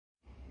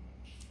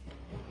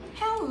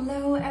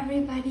Hello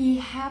everybody,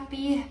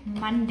 happy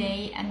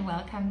Monday and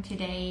welcome to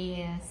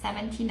day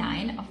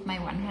 79 of my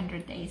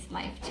 100 Days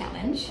Life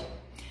Challenge.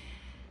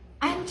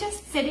 I'm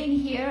just sitting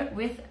here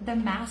with the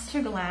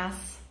Masterclass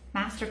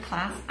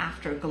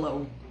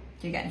Afterglow.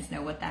 You guys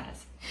know what that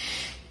is.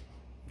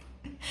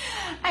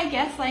 I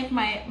guess like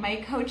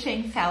my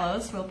coaching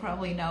fellows will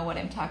probably know what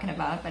I'm talking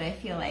about, but I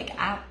feel like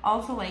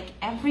after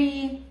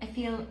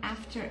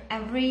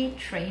every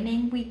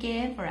training we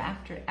give, or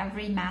after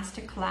every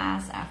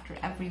masterclass, after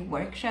every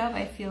workshop,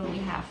 I feel we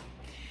have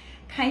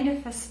kind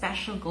of a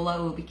special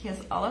glow, because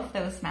all of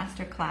those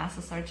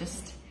masterclasses are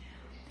just,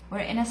 we're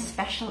in a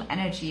special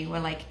energy. We're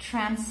like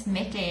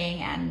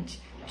transmitting and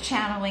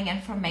channeling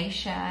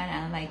information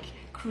and like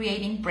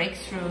creating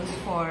breakthroughs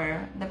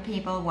for the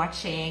people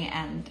watching,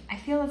 and I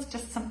feel it's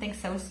just something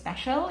so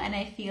special. And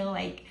I feel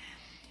like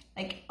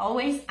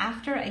always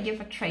after I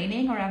give a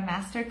training or a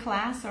master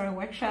class or a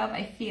workshop,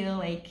 I feel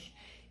like,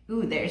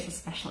 ooh, there's a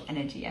special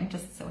energy. I'm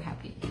just so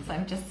happy. So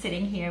I'm just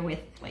sitting here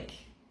with like,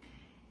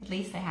 at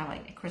least I have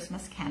like a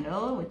Christmas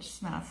candle which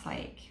smells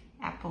like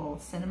apple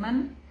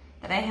cinnamon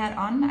that I had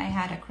on. I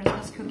had a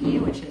Christmas cookie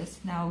which is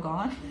now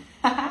gone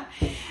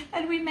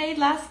that we made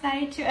last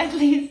night to at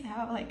least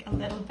have like a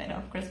little bit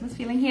of Christmas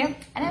feeling here.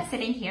 And I'm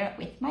sitting here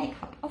with my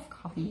cup of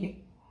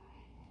coffee.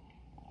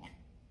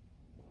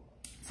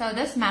 So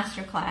this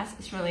masterclass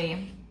is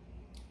really,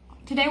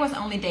 today was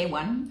only day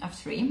 1 of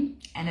 3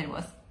 and it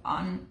was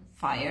on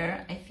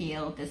fire. I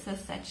feel this is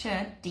such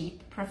a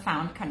deep,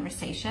 profound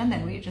conversation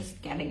that we're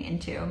just getting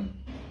into.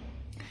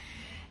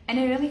 And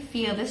I really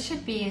feel this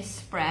should be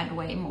spread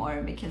way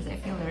more, because I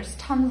feel there's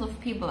tons of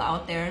people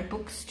out there,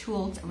 books,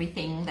 tools,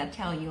 everything that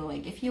tell you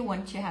like, if you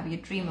want to have your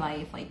dream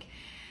life, like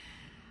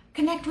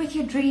connect with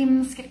your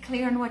dreams, get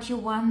clear on what you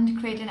want,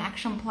 create an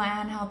action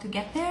plan, how to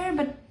get there.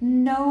 But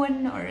no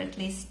one, or at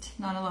least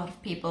not a lot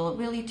of people,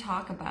 really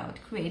talk about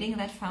creating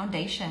that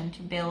foundation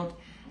to build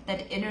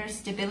that inner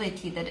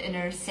stability, that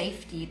inner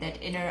safety,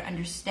 that inner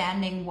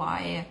understanding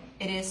why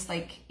it is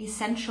like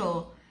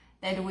essential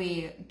that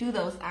we do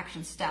those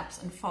action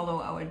steps and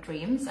follow our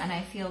dreams. And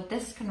I feel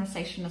this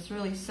conversation is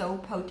really so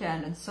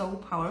potent and so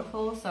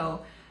powerful.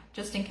 So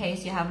just in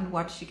case you haven't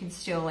watched, you can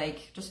still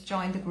like just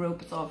join the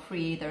group. It's all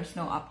free. There's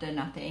no opt-in,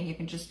 nothing. You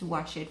can just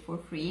watch it for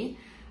free.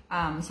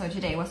 So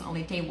today was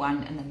only day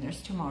 1, and then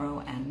there's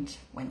tomorrow and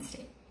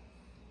Wednesday.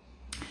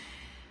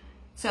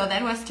 So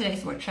that was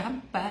today's workshop,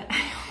 but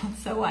I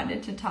also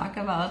wanted to talk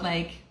about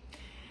like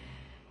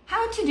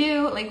how to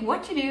do, like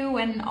what to do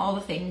when all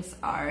the things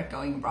are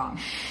going wrong.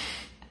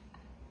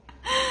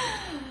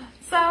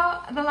 So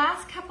the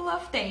last couple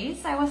of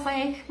days I was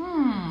like,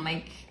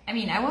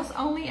 I was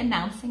only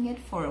announcing it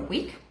for a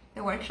week,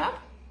 the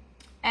workshop,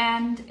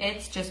 and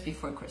it's just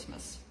before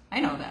Christmas. I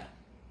know that.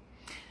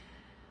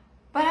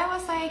 But I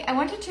was like, I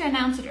wanted to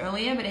announce it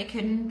earlier, but I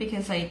couldn't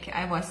because like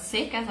I was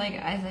sick, as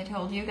I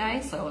told you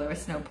guys, so there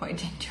was no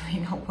point in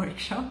doing a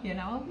workshop, you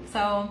know?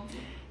 So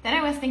then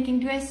I was thinking,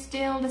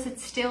 does it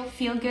still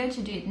feel good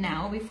to do it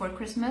now before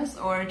Christmas,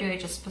 or do I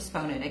just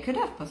postpone it? I could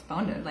have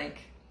postponed it, like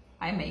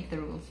I make the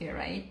rules here,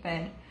 right?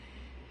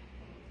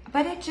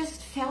 But it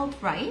just felt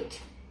right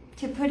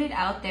to put it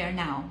out there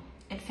now.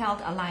 It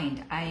felt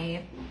aligned.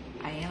 I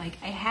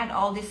had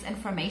all this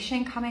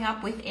information coming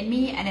up within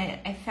me, and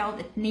I felt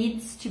it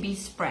needs to be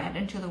spread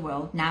into the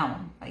world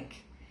now. Like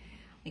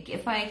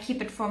if I keep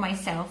it for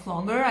myself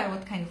longer, I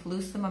would kind of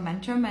lose the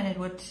momentum and it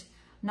would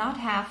not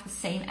have the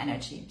same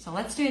energy. So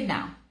let's do it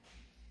now.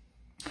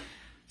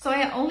 So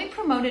I only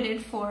promoted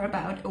it for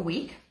about a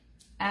week.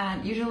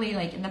 And usually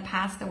like in the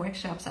past, the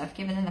workshops I've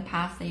given in the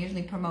past, I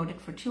usually promote it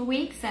for 2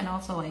 weeks. And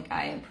also like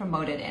I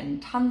promoted in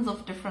tons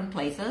of different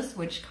places,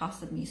 which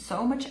costed me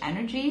so much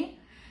energy.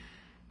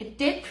 It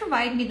did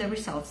provide me the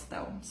results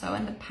though. So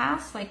in the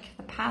past, like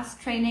the past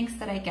trainings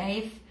that I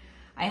gave,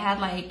 I had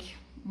like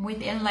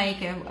within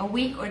like a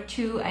week or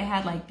 2, I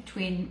had like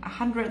between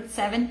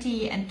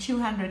 170 and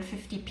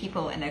 250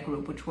 people in a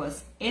group, which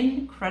was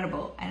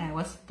incredible. And I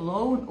was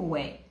blown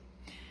away.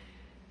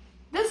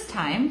 This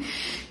time,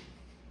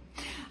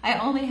 I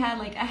only had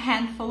like a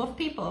handful of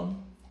people.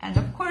 And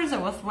of course I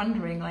was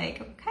wondering like,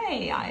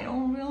 okay, I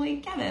don't really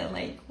get it.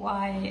 Like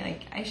why,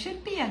 like I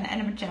should be an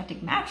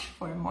energetic match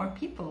for more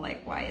people.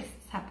 Like why is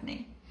this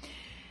happening?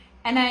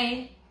 And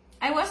I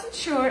wasn't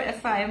sure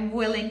if I'm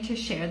willing to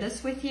share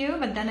this with you,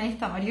 but then I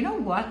thought, you know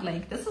what,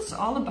 like this is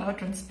all about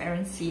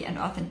transparency and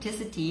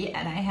authenticity.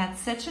 And I had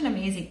such an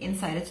amazing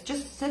insight. It's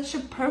just such a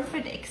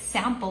perfect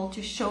example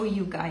to show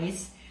you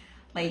guys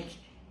like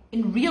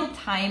in real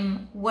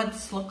time what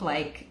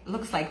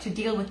looks like to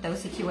deal with those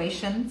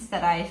situations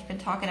that I've been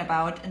talking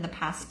about in the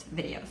past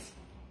videos.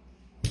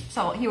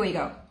 So here we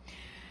go.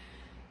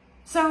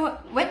 So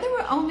when there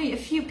were only a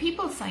few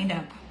people signed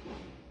up,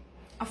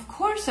 of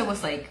course I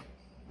was like,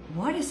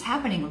 what is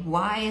happening?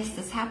 Why is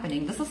this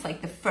happening? This is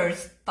like the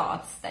first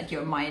thoughts that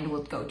your mind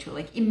would go to,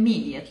 like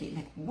immediately,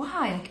 like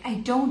why? Like I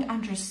don't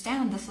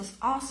understand. This is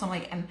awesome.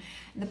 Like I'm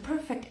in the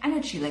perfect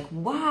energy. Like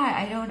why?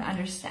 I don't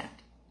understand.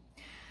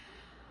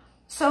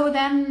 So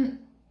then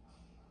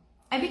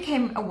I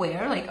became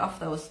aware like of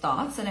those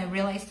thoughts, and I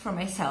realized for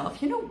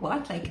myself, you know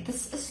what, like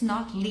this is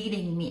not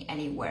leading me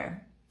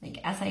anywhere. Like,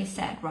 as I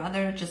said,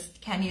 rather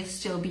just, can you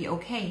still be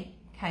okay?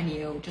 Can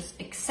you just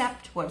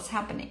accept what's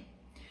happening?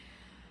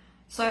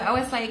 So I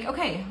was like,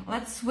 okay,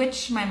 let's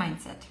switch my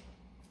mindset.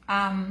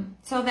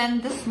 So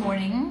then this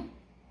morning,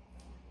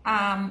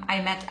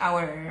 I met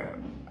our,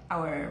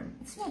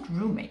 it's not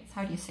roommates,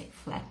 how do you say,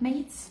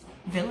 flatmates?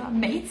 Villa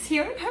mates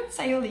here from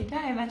Sayulita.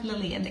 I met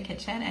Lily in the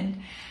kitchen,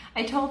 and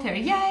I told her,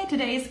 yay,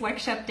 today is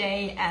workshop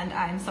day and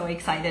I'm so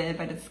excited,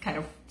 but it's kind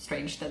of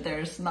strange that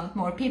there's not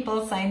more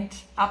people signed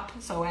up.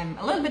 So I'm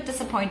a little bit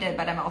disappointed,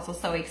 but I'm also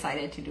so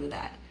excited to do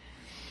that.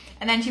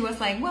 And then she was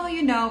like, well,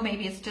 you know,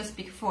 maybe it's just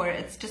before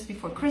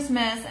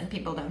Christmas and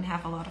people don't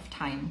have a lot of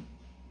time.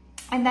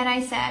 And then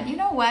I said, you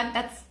know what,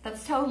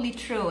 that's totally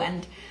true.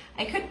 And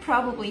I could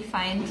probably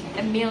find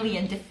a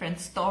million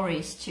different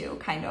stories to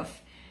kind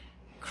of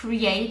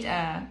create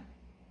a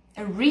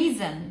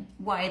reason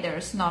why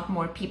there's not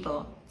more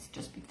people. It's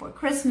just before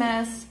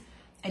Christmas.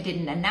 I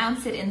didn't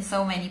announce it in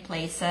so many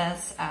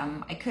places.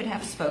 I could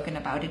have spoken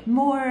about it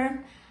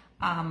more.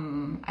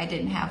 I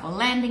didn't have a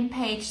landing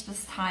page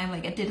this time.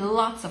 Like, I did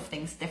lots of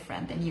things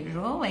different than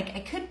usual. Like,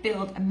 I could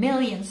build a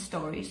million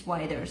stories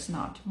why there's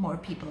not more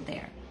people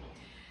there.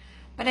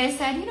 But I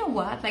said, you know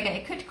what, like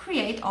I could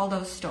create all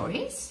those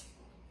stories,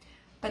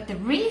 but the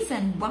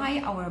reason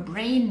why our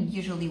brain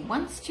usually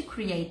wants to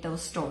create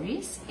those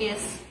stories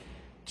is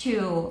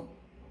to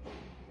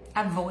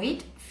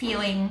avoid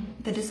feeling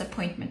the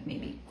disappointment,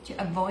 maybe to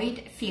avoid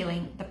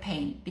feeling the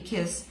pain,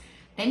 because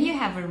then you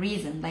have a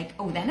reason, like,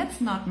 oh, then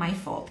it's not my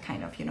fault,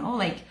 kind of, you know,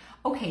 like,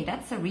 okay,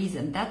 that's a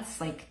reason,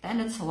 that's like, then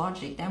it's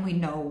logic, then we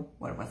know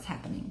what was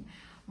happening,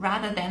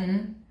 rather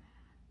than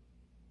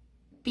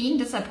being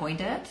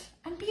disappointed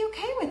and be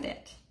okay with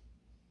it.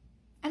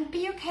 And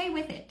be okay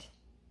with it.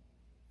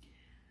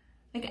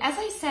 Like, as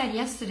I said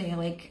yesterday,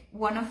 like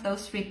one of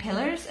those 3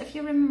 pillars, if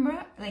you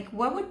remember, like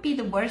what would be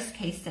the worst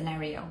case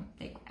scenario?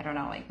 Like, I don't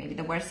know, like maybe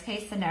the worst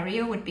case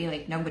scenario would be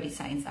like nobody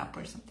signs up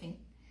or something.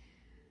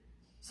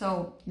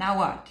 So now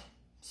what?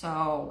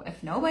 So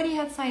if nobody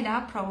had signed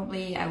up,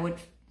 probably I would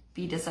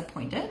be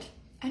disappointed.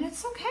 And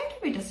it's okay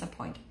to be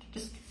disappointed.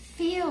 Just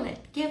feel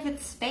it, give it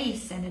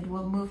space, and it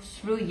will move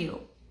through you.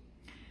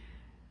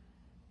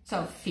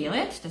 So feel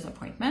it,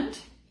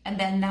 disappointment. And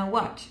then now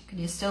what? Can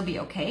you still be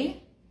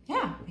okay?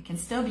 Yeah, I can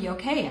still be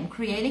okay. I'm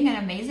creating an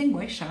amazing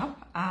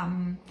workshop.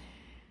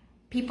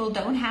 People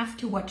don't have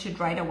to watch it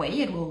right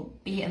away. It will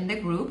be in the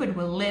group. It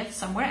will live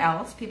somewhere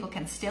else. People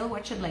can still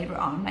watch it later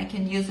on. I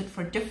can use it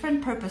for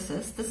different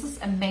purposes. This is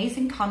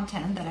amazing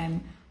content that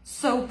I'm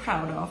so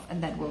proud of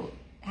and that will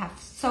have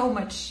so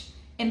much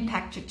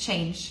impact to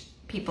change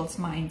people's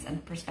minds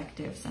and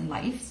perspectives and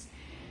lives.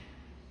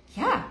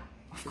 Yeah,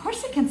 of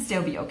course it can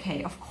still be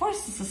okay. Of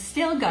course this is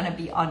still gonna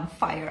be on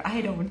fire.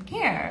 I don't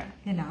care,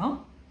 you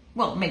know?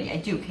 Well, maybe I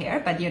do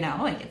care, but you know,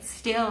 like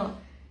it's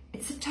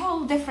a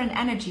total different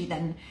energy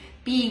than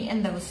being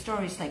in those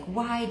stories like,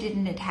 why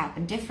didn't it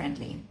happen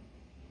differently?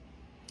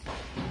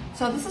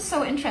 So this is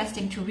so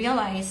interesting to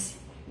realize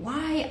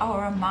why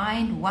our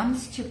mind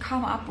wants to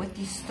come up with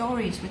these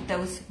stories, with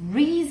those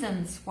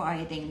reasons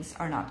why things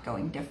are not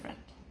going different.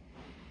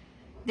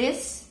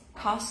 This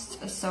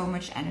costs us so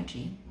much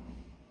energy.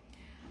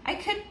 I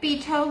could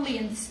be totally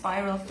in the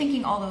spiral,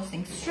 thinking all those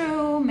things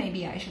through.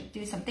 Maybe I should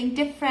do something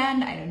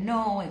different. I don't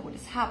know, like what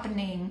is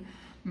happening.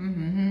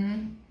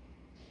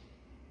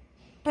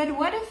 But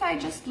what if I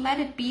just let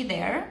it be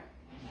there,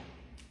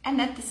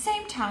 and at the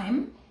same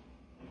time,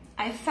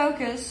 I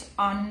focus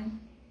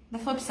on the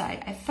flip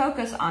side. I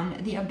focus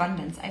on the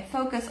abundance. I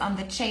focus on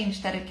the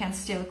change that it can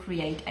still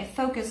create. I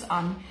focus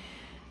on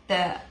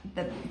the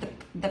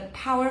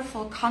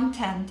powerful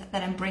content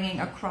that I'm bringing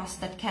across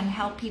that can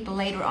help people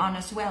later on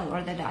as well,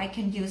 or that I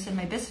can use in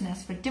my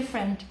business for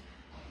different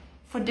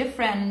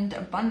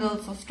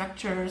bundles or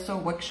structures or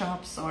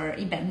workshops or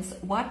events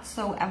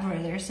whatsoever.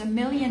 There's a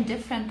million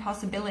different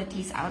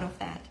possibilities out of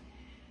that.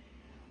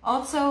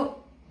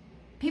 Also,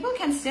 people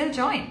can still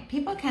join.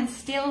 People can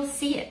still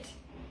see it.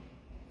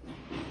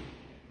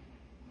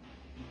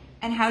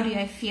 And how do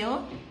I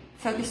feel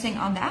focusing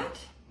on that?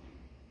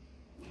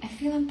 I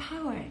feel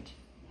empowered.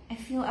 I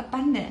feel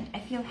abundant. I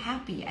feel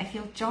happy. I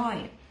feel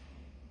joy.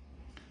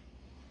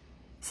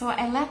 So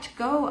I let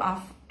go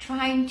of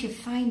trying to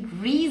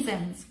find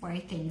reasons why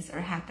things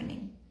are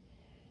happening.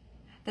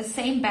 The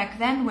same back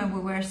then when we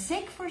were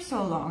sick for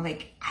so long.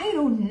 Like, I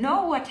don't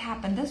know what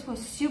happened. This was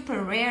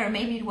super rare.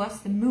 Maybe it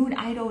was the moon.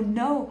 I don't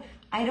know.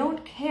 I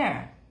don't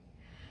care.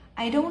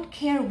 I don't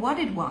care what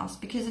it was,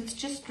 because it's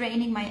just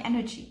draining my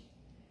energy.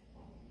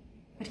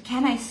 But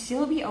can I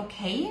still be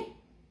okay?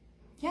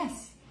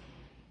 Yes.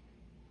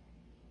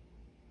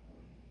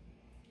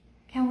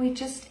 Can we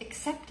just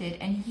accept it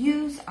and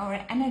use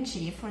our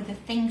energy for the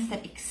things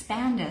that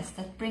expand us,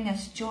 that bring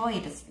us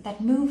joy,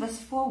 that move us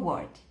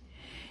forward?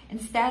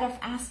 Instead of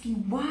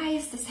asking, why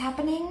is this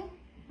happening?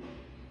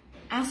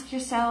 Ask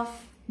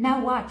yourself,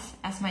 now what?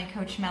 As my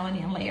coach Melanie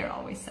and Layer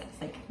always says,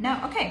 like,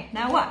 now, okay,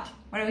 now what?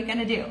 What are we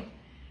gonna do?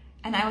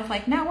 And I was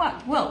like, now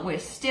what? Well, we're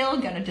still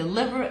gonna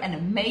deliver an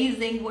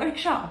amazing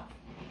workshop.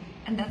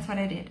 And that's what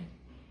I did.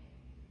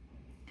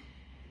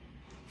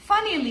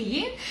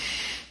 Funnily,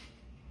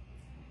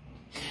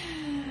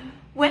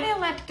 when I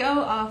let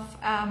go of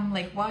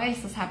like, why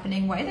is this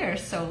happening? Why there are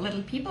so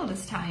little people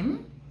this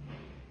time?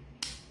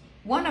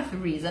 One of the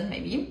reasons,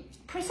 maybe,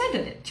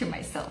 presented it to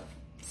myself.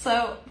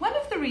 So one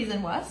of the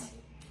reasons was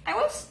I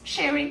was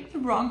sharing the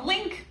wrong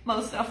link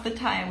most of the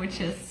time, which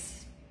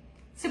is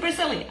super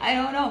silly. I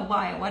don't know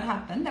why, what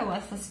happened. There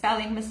was a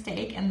spelling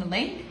mistake in the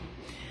link.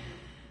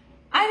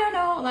 I don't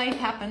know, life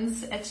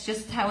happens. It's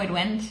just how it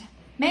went.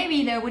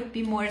 Maybe there would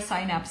be more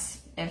signups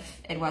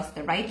if it was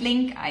the right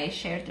link. I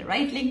shared the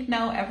right link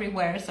now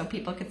everywhere so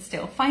people could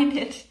still find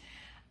it.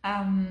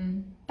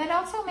 But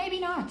also maybe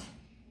not.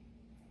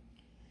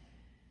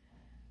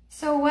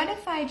 So what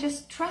if I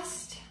just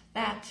trust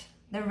that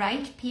the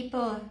right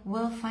people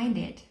will find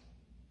it,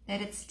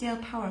 that it's still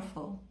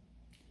powerful?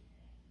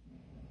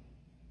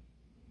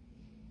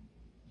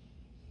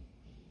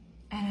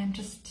 And I'm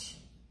just,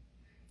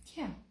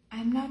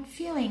 I'm not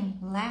feeling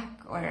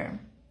lack or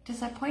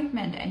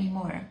disappointment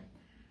anymore.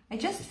 I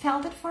just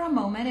felt it for a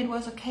moment. It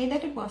was okay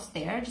that it was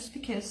there, just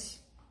because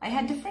I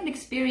had different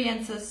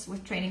experiences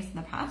with trainings in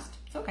the past.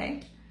 It's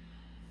okay.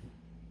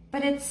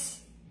 But it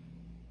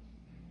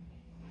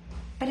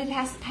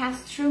has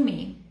passed through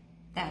me,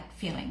 that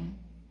feeling.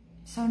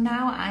 So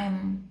now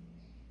I'm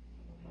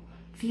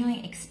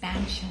feeling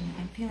expansion,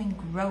 I'm feeling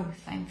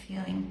growth, I'm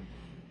feeling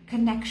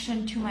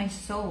connection to my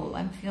soul,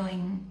 I'm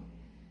feeling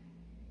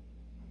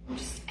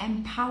just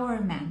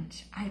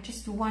empowerment. I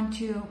just want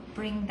to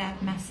bring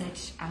that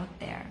message out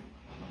there.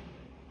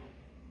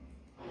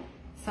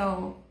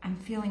 So I'm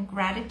feeling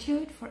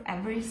gratitude for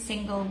every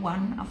single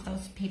one of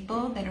those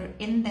people that are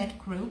in that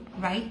group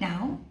right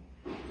now,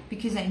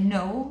 because I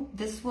know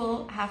this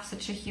will have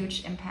such a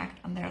huge impact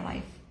on their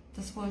life.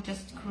 This will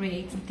just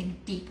create something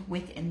deep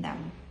within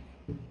them.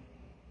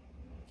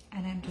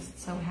 And I'm just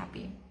so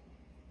happy.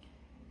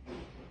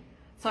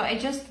 So I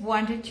just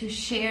wanted to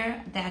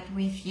share that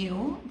with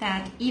you,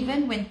 that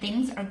even when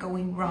things are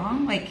going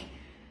wrong,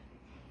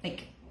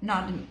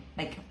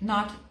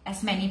 not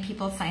as many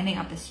people signing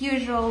up as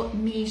usual,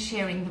 me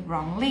sharing the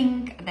wrong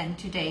link, then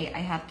today I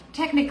had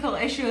technical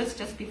issues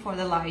just before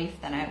the live,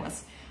 then I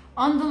was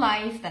on the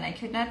live, then I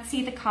could not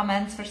see the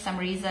comments for some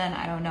reason,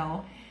 I don't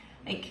know.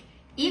 Like,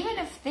 even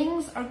if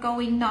things are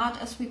going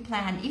not as we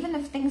planned, even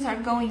if things are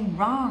going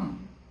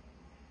wrong,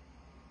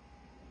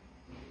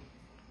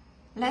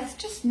 let's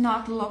just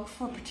not look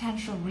for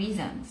potential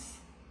reasons.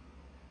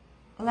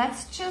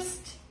 Let's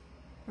just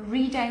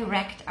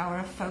redirect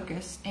our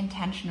focus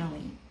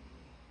intentionally.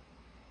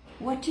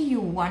 What do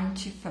you want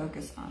to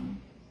focus on?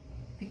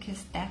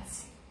 Because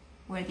that's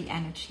where the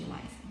energy lies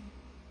in.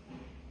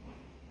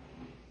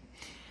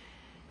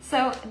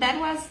 So that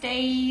was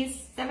day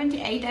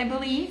 78, I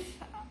believe.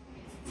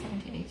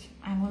 78,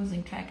 I'm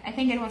losing track. I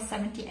think it was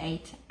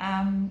 78.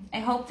 I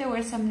hope there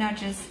were some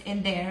nudges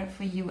in there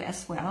for you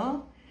as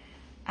well.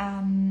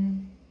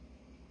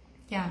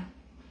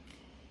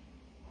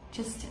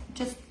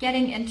 Just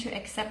getting into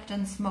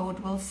acceptance mode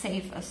will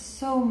save us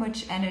so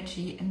much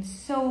energy in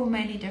so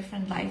many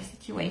different life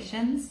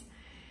situations.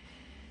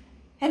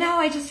 And now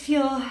I just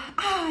feel,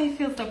 I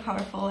feel so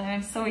powerful, and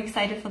I'm so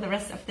excited for the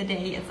rest of the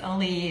day. It's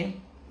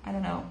only, I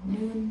don't know,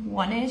 noon,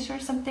 1-ish or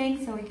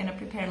something, so we're gonna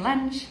prepare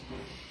lunch.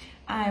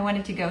 I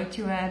wanted to go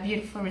to a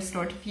beautiful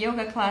restorative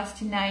yoga class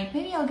tonight.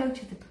 Maybe I'll go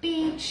to the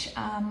beach.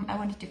 I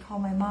wanted to call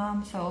my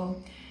mom,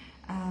 so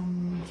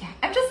I'm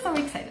just so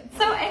excited.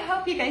 So I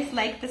hope you guys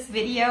like this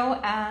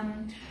video.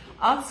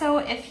 Also,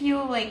 if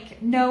you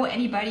know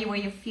anybody where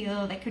you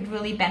feel they could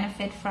really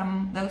benefit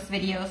from those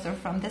videos, or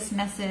from this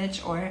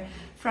message, or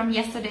from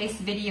yesterday's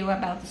video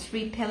about the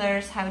 3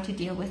 pillars, how to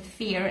deal with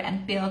fear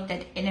and build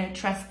that inner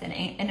trust and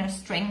inner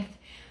strength,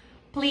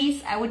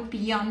 please, I would be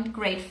beyond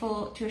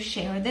grateful to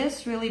share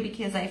this, really,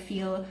 because I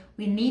feel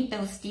we need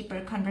those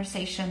deeper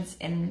conversations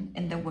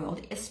in the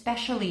world,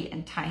 especially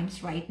in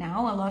times right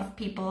now. A lot of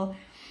people,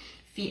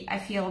 I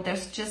feel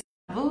there's just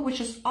level, which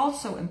is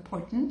also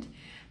important,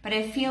 but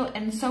I feel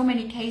in so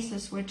many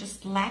cases we're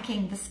just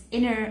lacking this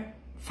inner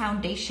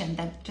foundation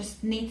that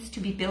just needs to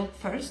be built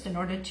first in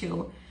order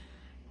to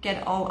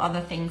get all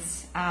other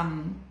things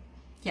done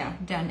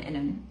in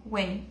a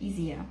way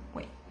easier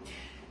way.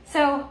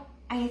 So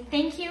I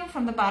thank you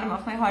from the bottom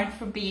of my heart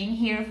for being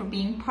here, for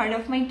being part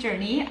of my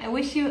journey. I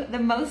wish you the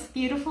most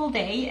beautiful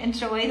day.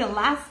 Enjoy the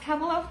last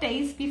couple of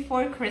days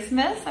before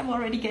Christmas. I'm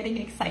already getting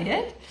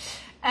excited.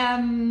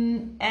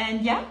 And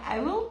yeah, I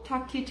will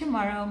talk to you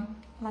tomorrow.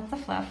 Lots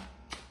of love.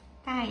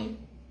 Bye.